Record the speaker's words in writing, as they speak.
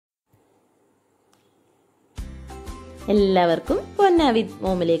എല്ലാവർക്കും പൊന്ന വിത്ത്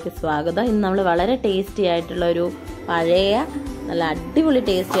മോമിലേക്ക് സ്വാഗതം. ഇന്ന് നമ്മൾ വളരെ ടേസ്റ്റി ആയിട്ടുള്ള ഒരു പഴയ നല്ല അടിപൊളി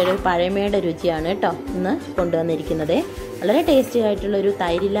ടേസ്റ്റി ആയിട്ട് ഒരു പഴമയുടെ രുചിയാണ് കേട്ടോ ഇന്ന് കൊണ്ടുവന്നിരിക്കുന്നത്. വളരെ ടേസ്റ്റി ആയിട്ടുള്ള ഒരു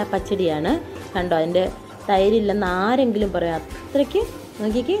തൈരില്ല പച്ചടിയാണ്. കണ്ടോ, അതിൻ്റെ തൈരില്ലെന്ന് ആരെങ്കിലും പറയാം, അത്രയ്ക്ക്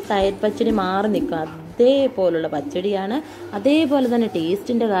നോക്കിക്ക് തൈര് പച്ചടി മാറി നിൽക്കും. അതേപോലുള്ള പച്ചടിയാണ്. അതേപോലെ തന്നെ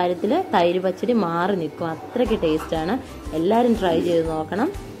ടേസ്റ്റിൻ്റെ കാര്യത്തിൽ തൈര് പച്ചടി മാറി നിൽക്കും. അത്രയ്ക്ക് ടേസ്റ്റാണ്. എല്ലാവരും ട്രൈ ചെയ്ത് നോക്കണം.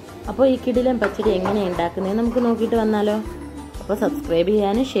 അപ്പോൾ ഈ കിടിലൻ പച്ചടി എങ്ങനെയാണ് ഉണ്ടാക്കുന്നത് നമുക്ക് നോക്കിയിട്ട് വന്നാലോ. അപ്പോൾ സബ്സ്ക്രൈബ്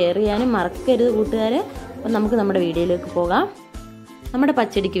ചെയ്യാനും ഷെയർ ചെയ്യാനും മറക്കരുത് കൂട്ടുകാർ. അപ്പോൾ നമുക്ക് നമ്മുടെ വീഡിയോയിലേക്ക് പോകാം. നമ്മുടെ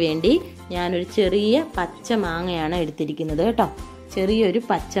പച്ചടിക്ക് വേണ്ടി ഞാനൊരു ചെറിയ പച്ച മാങ്ങയാണ് എടുത്തിരിക്കുന്നത് കേട്ടോ. ചെറിയൊരു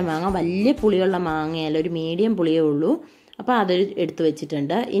പച്ച മാങ്ങ, വലിയ പുളിയുള്ള മാങ്ങയല്ല, ഒരു മീഡിയം പുളിയേ ഉള്ളൂ. അപ്പോൾ അതൊരു എടുത്തു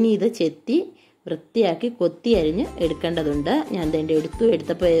വെച്ചിട്ടുണ്ട്. ഇനി ഇത് ചെത്തി വൃത്തിയാക്കി കൊത്തി അരിഞ്ഞ് എടുക്കേണ്ടതുണ്ട്. ഞാൻ ഇതിൻ്റെ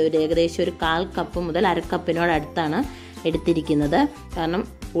എടുത്തപ്പോൾ ഒരു ഏകദേശം ഒരു 1/4 കപ്പ് മുതൽ 1/2 കപ്പിനോടടുത്താണ് എടുത്തിരിക്കുന്നത്. കാരണം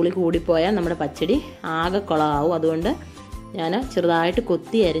പുളി കൂടിപ്പോയാൽ നമ്മുടെ പച്ചടി ആകെ കുളമാവും. അതുകൊണ്ട് ഞാൻ ചെറുതായിട്ട്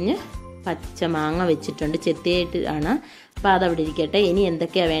കൊത്തി അരിഞ്ഞ് പച്ച മാങ്ങ വെച്ചിട്ടുണ്ട്, ചെത്തിയായിട്ടാണ്. അപ്പോൾ അതവിടെ ഇരിക്കട്ടെ. ഇനി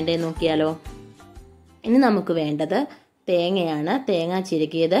എന്തൊക്കെയാണ് വേണ്ടതെന്ന് നോക്കിയാലോ. ഇനി നമുക്ക് വേണ്ടത് തേങ്ങയാണ്. തേങ്ങ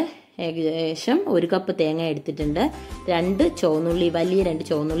ചിരകിയത് ഏകദേശം 1 കപ്പ് തേങ്ങ എടുത്തിട്ടുണ്ട്. 2 ചുവന്നുള്ളി, വലിയ 2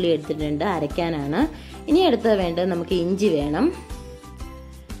 ചുവന്നുള്ളി എടുത്തിട്ടുണ്ട്, അരയ്ക്കാനാണ്. ഇനി അടുത്തത് വേണ്ടത് നമുക്ക് ഇഞ്ചി വേണം.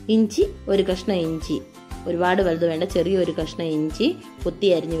 ഇഞ്ചി, ഒരു കഷ്ണം ഇഞ്ചി, ഒരുപാട് വലുത് വേണ്ട, ചെറിയൊരു കഷ്ണം ഇഞ്ചി കുത്തി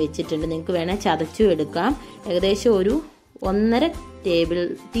അരിഞ്ഞ് വെച്ചിട്ടുണ്ട്. നിങ്ങൾക്ക് വേണേൽ ചതച്ചും എടുക്കാം. ഏകദേശം ഒരു 1.5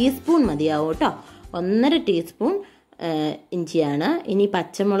 ടീസ്പൂൺ മതിയാവും കേട്ടോ. 1.5 ടീസ്പൂൺ ഇഞ്ചിയാണ്. ഇനി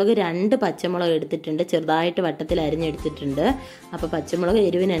പച്ചമുളക്, 2 പച്ചമുളക് എടുത്തിട്ടുണ്ട്, ചെറുതായിട്ട് വട്ടത്തിൽ അരിഞ്ഞെടുത്തിട്ടുണ്ട്. അപ്പോൾ പച്ചമുളക്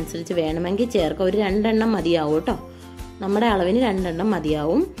എരിവിനനുസരിച്ച് വേണമെങ്കിൽ ചേർക്കാം. ഒരു 2 എണ്ണം മതിയാവും കേട്ടോ. നമ്മുടെ അളവിന് 2 എണ്ണം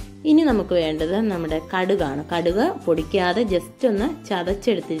മതിയാവും. ഇനി നമുക്ക് വേണ്ടത് നമ്മുടെ കടുകാണ്. കടുക് പൊടിക്കാതെ ജസ്റ്റ് ഒന്ന്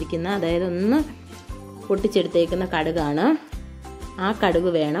ചതച്ചെടുത്തിരിക്കുന്ന, അതായത് ഒന്ന് പൊട്ടിച്ചെടുത്തേക്കുന്ന കടുകാണ്. ആ കടുക്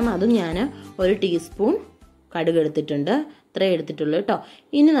വേണം. അതും ഞാൻ 1 ടീസ്പൂൺ കടുക് എടുത്തിട്ടുണ്ട്. ഇത്രേ എടുത്തിട്ടുള്ളൂ കേട്ടോ.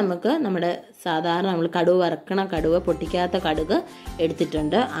 ഇനി നമുക്ക് നമ്മുടെ സാധാരണ നമ്മൾ കടുക് വറക്കണ കടുക്, പൊട്ടിക്കാത്ത കടുക്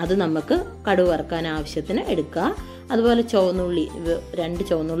എടുത്തിട്ടുണ്ട്. അത് നമുക്ക് കടുക് വറക്കാൻ ആവശ്യത്തിന് എടുക്കുക. അതുപോലെ ചുവന്നുള്ളി, 2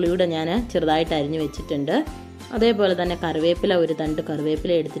 ചുവന്നുള്ളിയുടെ ഞാൻ ചെറുതായിട്ട് അരിഞ്ഞ് വെച്ചിട്ടുണ്ട്. അതേപോലെ തന്നെ കറിവേപ്പില, ഒരു തണ്ട്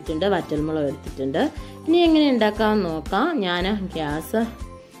കറിവേപ്പില എടുത്തിട്ടുണ്ട്, വറ്റൽമുളക് എടുത്തിട്ടുണ്ട്. ഇനി എങ്ങനെ ഉണ്ടാക്കാമെന്ന് നോക്കാം. ഞാൻ ഗ്യാസ്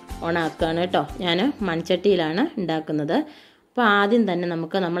ഓണാക്കുകയാണ് കേട്ടോ. ഞാൻ മൺചട്ടിയിലാണ് ഉണ്ടാക്കുന്നത്. അപ്പോൾ ആദ്യം തന്നെ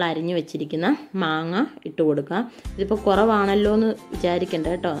നമ്മൾ അരിഞ്ഞു വെച്ചിരിക്കുന്ന മാങ്ങ ഇട്ട് കൊടുക്കാം. ഇതിപ്പോൾ കുറവാണല്ലോ എന്ന് വിചാരിക്കേണ്ട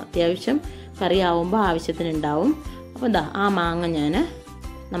കേട്ടോ. അത്യാവശ്യം കറിയാവുമ്പോൾ ആവശ്യത്തിനുണ്ടാവും. അപ്പോൾ എന്താ ആ മാങ്ങ ഞാൻ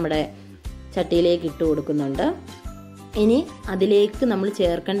നമ്മുടെ ചട്ടിയിലേക്ക് ഇട്ട് കൊടുക്കുന്നുണ്ട്. ഇനി അതിലേക്ക് നമ്മൾ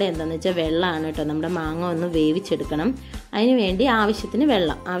ചേർക്കേണ്ടത് എന്താണെന്ന് വെച്ചാൽ വെള്ളമാണ് കേട്ടോ. നമ്മുടെ മാങ്ങ ഒന്ന് വേവിച്ചെടുക്കണം. അതിന് വേണ്ടി ആവശ്യത്തിന്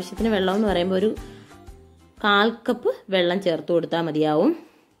വെള്ളം എന്ന് പറയുമ്പോൾ ഒരു 1/4 കപ്പ് വെള്ളം ചേർത്ത് കൊടുത്താൽ മതിയാവും.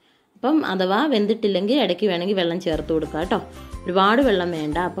 അപ്പം അഥവാ വെന്തിട്ടില്ലെങ്കിൽ ഇടയ്ക്ക് വേണമെങ്കിൽ വെള്ളം ചേർത്ത് കൊടുക്കുക കേട്ടോ. ഒരുപാട് വെള്ളം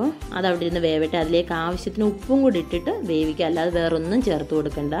വേണ്ട. അപ്പോൾ അതവിടെ ഇരുന്ന് വേവട്ടെ. അതിലേക്ക് ആവശ്യത്തിന് ഉപ്പും കൂടി ഇട്ടിട്ട് വേവിക്കുക, അല്ലാതെ വേറൊന്നും ചേർത്ത്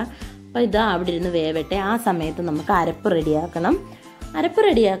കൊടുക്കണ്ട. അപ്പോൾ ഇതാ അവിടെ ഇരുന്ന് വേവട്ടെ. ആ സമയത്ത് നമുക്ക് അരപ്പ് റെഡിയാക്കണം. അരപ്പ്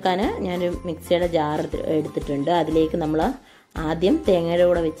റെഡിയാക്കാൻ ഞാനൊരു മിക്സിയുടെ ജാർ എടുത്തിട്ടുണ്ട്. അതിലേക്ക് നമ്മൾ ആദ്യം തേങ്ങയുടെ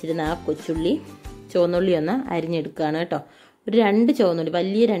കൂടെ വെച്ചിരുന്ന ആ ചുവന്നുള്ളി ഒന്ന് അരിഞ്ഞെടുക്കുകയാണ് കേട്ടോ. ഒരു 2 ചുവന്നുള്ളി,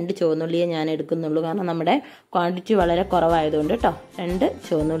 വലിയ 2 ചുവന്നുള്ളിയെ ഞാൻ എടുക്കുന്നുള്ളൂ. കാരണം നമ്മുടെ ക്വാണ്ടിറ്റി വളരെ കുറവായതുകൊണ്ട് കേട്ടോ. 2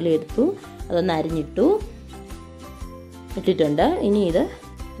 ചുവന്നുള്ളി എടുത്തു, അതൊന്ന് ഇട്ടിട്ടുണ്ട്. ഇനി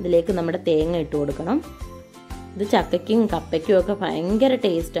ഇതിലേക്ക് നമ്മുടെ തേങ്ങ ഇട്ട് കൊടുക്കണം. ഇത് ചക്കയ്ക്കും കപ്പയ്ക്കും ഒക്കെ ഭയങ്കര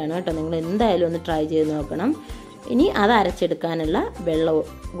ടേസ്റ്റാണ് കേട്ടോ. നിങ്ങൾ എന്തായാലും ഒന്ന് ട്രൈ ചെയ്ത് നോക്കണം. ഇനി അത് അരച്ചെടുക്കാനുള്ള വെള്ളം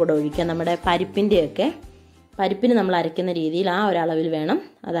കൂടെ ഒഴിക്കാം. നമ്മുടെ പരിപ്പിന് നമ്മൾ അരയ്ക്കുന്ന രീതിയിൽ ആ ഒരളവിൽ വേണം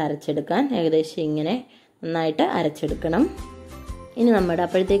അത് അരച്ചെടുക്കാൻ. ഏകദേശം ഇങ്ങനെ നന്നായിട്ട് അരച്ചെടുക്കണം. ഇനി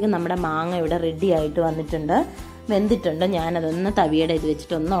അപ്പോഴത്തേക്കും നമ്മുടെ മാങ്ങ ഇവിടെ റെഡി ആയിട്ട് വന്നിട്ടുണ്ട്, വെന്തിട്ടുണ്ട്. ഞാനതൊന്ന് തവിയുടെ ഇത്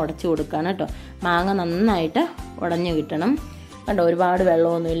വെച്ചിട്ടൊന്ന് ഉടച്ചു കൊടുക്കുകയാണ് കേട്ടോ. മാങ്ങ നന്നായിട്ട് ഉടഞ്ഞു കിട്ടണം. കണ്ടോ, ഒരുപാട്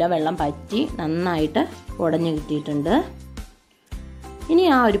വെള്ളമൊന്നുമില്ല, വെള്ളം പറ്റി നന്നായിട്ട് ഉടഞ്ഞു കിട്ടിയിട്ടുണ്ട്. ഇനി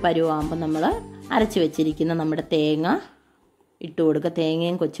ആ ഒരു പരുവാകുമ്പോൾ നമ്മൾ അരച്ച് വെച്ചിരിക്കുന്ന നമ്മുടെ തേങ്ങ ഇട്ട് കൊടുക്കുക.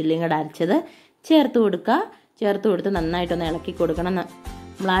 തേങ്ങയും കൊച്ചുള്ളിയും കൂടെ അരച്ചത് ചേർത്ത് കൊടുത്ത് നന്നായിട്ടൊന്ന് ഇളക്കി കൊടുക്കണം.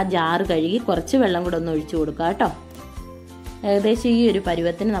 നമ്മൾ ആ ജാറ് കഴുകി കുറച്ച് വെള്ളം കൂടെ ഒന്ന് ഒഴിച്ചു കൊടുക്കുക കേട്ടോ. ഏകദേശം ഈ ഒരു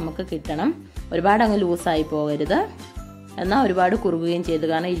പരുവത്തിന് നമുക്ക് കിട്ടണം. ഒരുപാട് അങ്ങ് ലൂസായി പോകരുത്, എന്നാൽ ഒരുപാട് കുറുകുകയും ചെയ്തു.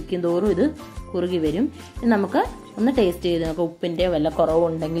 കാരണം ഇരിക്കും തോറും ഇത് കുറുകി വരും. ഇനി നമുക്ക് ഒന്ന് ടേസ്റ്റ് ചെയ്ത് നോക്കാം. ഉപ്പിൻ്റെ വല്ല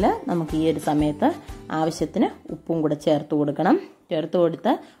കുറവുണ്ടെങ്കിൽ നമുക്ക് ഈ ഒരു സമയത്ത് ആവശ്യത്തിന് ഉപ്പും കൂടെ ചേർത്ത് കൊടുക്കണം. ചേർത്ത്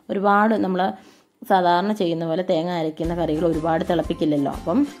കൊടുത്ത് ഒരുപാട് നമ്മൾ സാധാരണ ചെയ്യുന്ന പോലെ തേങ്ങ അരയ്ക്കുന്ന കറികൾ ഒരുപാട് തിളപ്പിക്കില്ലല്ലോ.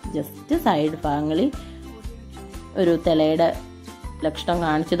 അപ്പം ജസ്റ്റ് സൈഡ് ഭാഗങ്ങളിൽ ഒരു തിളയുടെ ലക്ഷണം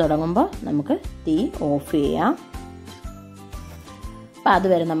കാണിച്ചു തുടങ്ങുമ്പോൾ നമുക്ക് തീ ഓഫ് ചെയ്യാം. അപ്പം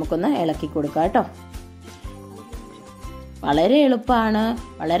അതുവരെ നമുക്കൊന്ന് ഇളക്കി കൊടുക്കാം കേട്ടോ. വളരെ എളുപ്പമാണ്,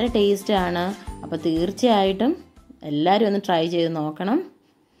 വളരെ ടേസ്റ്റാണ്. അപ്പോൾ തീർച്ചയായിട്ടും എല്ലാവരും ഒന്ന് ട്രൈ ചെയ്ത് നോക്കണം.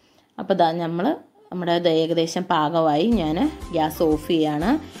 അപ്പോൾ നമ്മൾ നമ്മുടെ ഏകദേശം പാകമായി. ഞാൻ ഗ്യാസ് ഓഫ് ചെയ്യാണ്.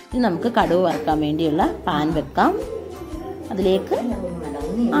 ഇനി നമുക്ക് കടുക് വറുക്കാൻ വേണ്ടിയുള്ള പാൻ വെക്കാം. അതിലേക്ക്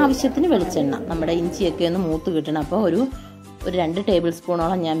ആവശ്യത്തിന് വെളിച്ചെണ്ണ, നമ്മുടെ ഇഞ്ചിയൊക്കെ ഒന്ന് മൂത്ത് കിട്ടണം. അപ്പോൾ ഒരു 2 ടേബിൾ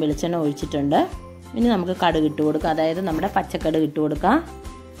സ്പൂണോളം ഞാൻ വെളിച്ചെണ്ണ ഒഴിച്ചിട്ടുണ്ട്. ഇനി നമുക്ക് കടുക് ഇട്ട് കൊടുക്കാം, അതായത് നമ്മുടെ പച്ചക്കടുക് ഇട്ട് കൊടുക്കാം.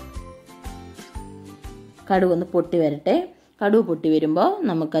 കടുക് ഒന്ന് പൊട്ടി വരട്ടെ. കടുക് പൊട്ടി വരുമ്പോൾ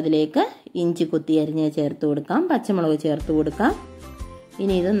നമുക്കതിലേക്ക് ഇഞ്ചി കൊത്തി അരിഞ്ഞ് ചേർത്ത് കൊടുക്കാം, പച്ചമുളക് ചേർത്ത് കൊടുക്കാം.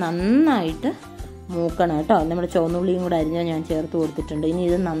 ഇനി ഇത് നന്നായിട്ട് മൂക്കണം കേട്ടോ. നമ്മുടെ ചുവന്നുള്ളിയും കൂടെ അരിഞ്ഞ് ഞാൻ ചേർത്ത് കൊടുത്തിട്ടുണ്ട്. ഇനി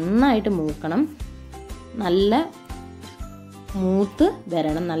ഇത് നന്നായിട്ട് മൂക്കണം, നല്ല മൂത്ത്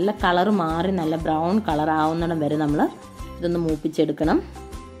വരണം, നല്ല കളർ മാറി നല്ല ബ്രൗൺ കളർ ആവുന്നിടം വരെ നമ്മൾ ഇതൊന്ന് മൂപ്പിച്ചെടുക്കണം.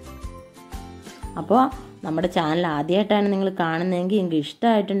 അപ്പോൾ നമ്മുടെ ചാനൽ ആദ്യമായിട്ടാണ് നിങ്ങൾ കാണുന്നതെങ്കിൽ നിങ്ങൾക്ക്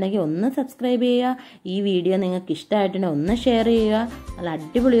ഇഷ്ടമായിട്ടുണ്ടെങ്കിൽ ഒന്ന് സബ്സ്ക്രൈബ് ചെയ്യുക. ഈ വീഡിയോ നിങ്ങൾക്ക് ഇഷ്ടമായിട്ടുണ്ടെങ്കിൽ ഒന്ന് ഷെയർ ചെയ്യുക. നല്ല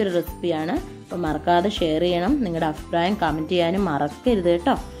അടിപൊളി ഒരു റെസിപ്പിയാണ്. അപ്പോൾ മറക്കാതെ ഷെയർ ചെയ്യണം. നിങ്ങളുടെ അഭിപ്രായം കമൻറ്റ് ചെയ്യാനും മറക്കരുത്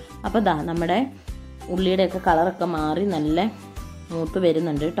കേട്ടോ. അപ്പോൾ നമ്മുടെ ഉള്ളിയുടെയൊക്കെ കളറൊക്കെ മാറി നല്ല മൂത്ത്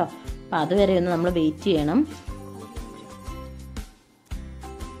വരുന്നുണ്ട് കേട്ടോ. അപ്പോൾ അതുവരെ ഒന്ന് നമ്മൾ വെയിറ്റ് ചെയ്യണം.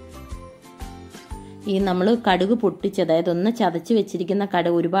 ഈ നമ്മൾ കടുക് പൊട്ടിച്ച്, അതായത് ഒന്ന് ചതച്ച് വെച്ചിരിക്കുന്ന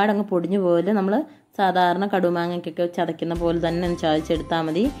കടുക് ഒരുപാട് അങ്ങ് പൊടിഞ്ഞു പോലെ നമ്മൾ സാധാരണ കടുമാങ്ങയ്ക്കൊക്കെ ചതയ്ക്കുന്ന പോലെ തന്നെ ഒന്ന് ചതച്ചെടുത്താൽ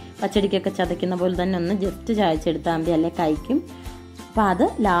മതി. പച്ചടിക്കൊക്കെ ചതയ്ക്കുന്ന പോലെ തന്നെ ഒന്ന് ജസ്റ്റ് ചതച്ചെടുത്താൽ മതി, അല്ലെ കഴിക്കും. അപ്പോൾ അത്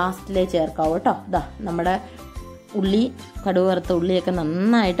ലാസ്റ്റിലേ ചേർക്കാവൂ കേട്ടോ. നമ്മുടെ ഉള്ളി, കടുക് വറുത്ത ഉള്ളിയൊക്കെ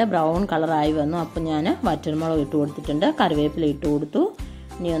നന്നായിട്ട് ബ്രൗൺ കളറായി വന്നു. അപ്പോൾ ഞാൻ വറ്റൽമുളക് ഇട്ട് കൊടുത്തിട്ടുണ്ട്, കറിവേപ്പില ഇട്ട് കൊടുത്തു.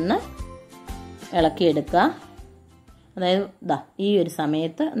 ഇനി ഒന്ന് ഇളക്കിയെടുക്കുക. അതായത് ഈ ഒരു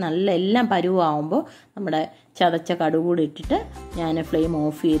സമയത്ത് നല്ല എല്ലാം പരുവാകുമ്പോൾ നമ്മുടെ ചതച്ച കടുക് കൂടി ഇട്ടിട്ട് ഞാൻ ഫ്ലെയിം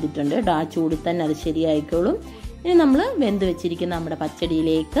ഓഫ് ചെയ്തിട്ടുണ്ട്. ആ ചൂടിൽ തന്നെ അത് ശരിയായിക്കോളും. ഇനി നമ്മൾ വെന്ത് വെച്ചിരിക്കുന്ന നമ്മുടെ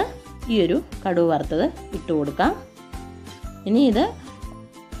പച്ചടിയിലേക്ക് ഈ ഒരു കടുക് വറുത്തത് ഇട്ട് കൊടുക്കാം. ഇനി ഇത്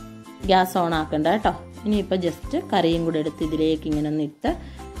ഗ്യാസ് ഓൺ ആക്കണ്ട കേട്ടോ. ഇനിയിപ്പോൾ ജസ്റ്റ് കറിയും കൂടെ എടുത്ത് ഇതിലേക്ക് ഇങ്ങനെ ഒന്ന് ഇട്ട്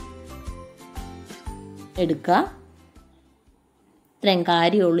എടുക്കുക. ഇത്രയും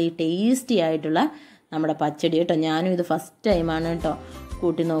കാര്യമുള്ളൂ ഈ ടേസ്റ്റി ആയിട്ടുള്ള നമ്മുടെ പച്ചടി കേട്ടോ. ഞാനും ഇത് ഫസ്റ്റ് ടൈമാണ് കേട്ടോ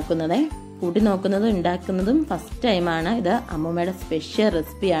കൂട്ടി നോക്കുന്നതും ഉണ്ടാക്കുന്നതും ഫസ്റ്റ് ടൈമാണ്. ഇത് അമ്മൂമ്മയുടെ സ്പെഷ്യൽ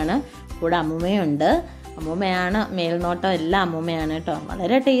റെസിപ്പിയാണ്. കൂടെ അമ്മൂമ്മയുണ്ട്. അമ്മൂമ്മയാണ് മേൽനോട്ടം, എല്ലാം അമ്മൂമ്മയാണ് കേട്ടോ.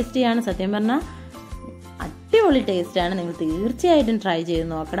 വളരെ ടേസ്റ്റിയാണ്, സത്യം പറഞ്ഞാൽ അടിപൊളി ടേസ്റ്റാണ്. നിങ്ങൾ തീർച്ചയായിട്ടും ട്രൈ ചെയ്ത്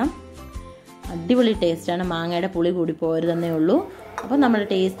നോക്കണം. അടിപൊളി ടേസ്റ്റാണ്. മാങ്ങയുടെ പുളി കൂടി പോരുതെന്നേ ഉള്ളൂ. അപ്പോൾ നമ്മുടെ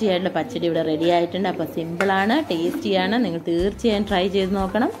ടേസ്റ്റി ആയിട്ടുള്ള പച്ചടി ഇവിടെ റെഡി ആയിട്ടുണ്ട്. അപ്പോൾ സിമ്പിളാണ്, ടേസ്റ്റിയാണ്. നിങ്ങൾ തീർച്ചയായും ട്രൈ ചെയ്ത്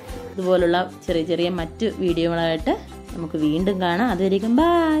നോക്കണം. ഇതുപോലുള്ള ചെറിയ ചെറിയ മറ്റ് വീഡിയോകളായിട്ട് നമുക്ക് വീണ്ടും കാണാം. അതുവരെയും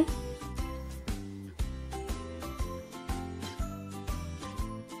ബൈ.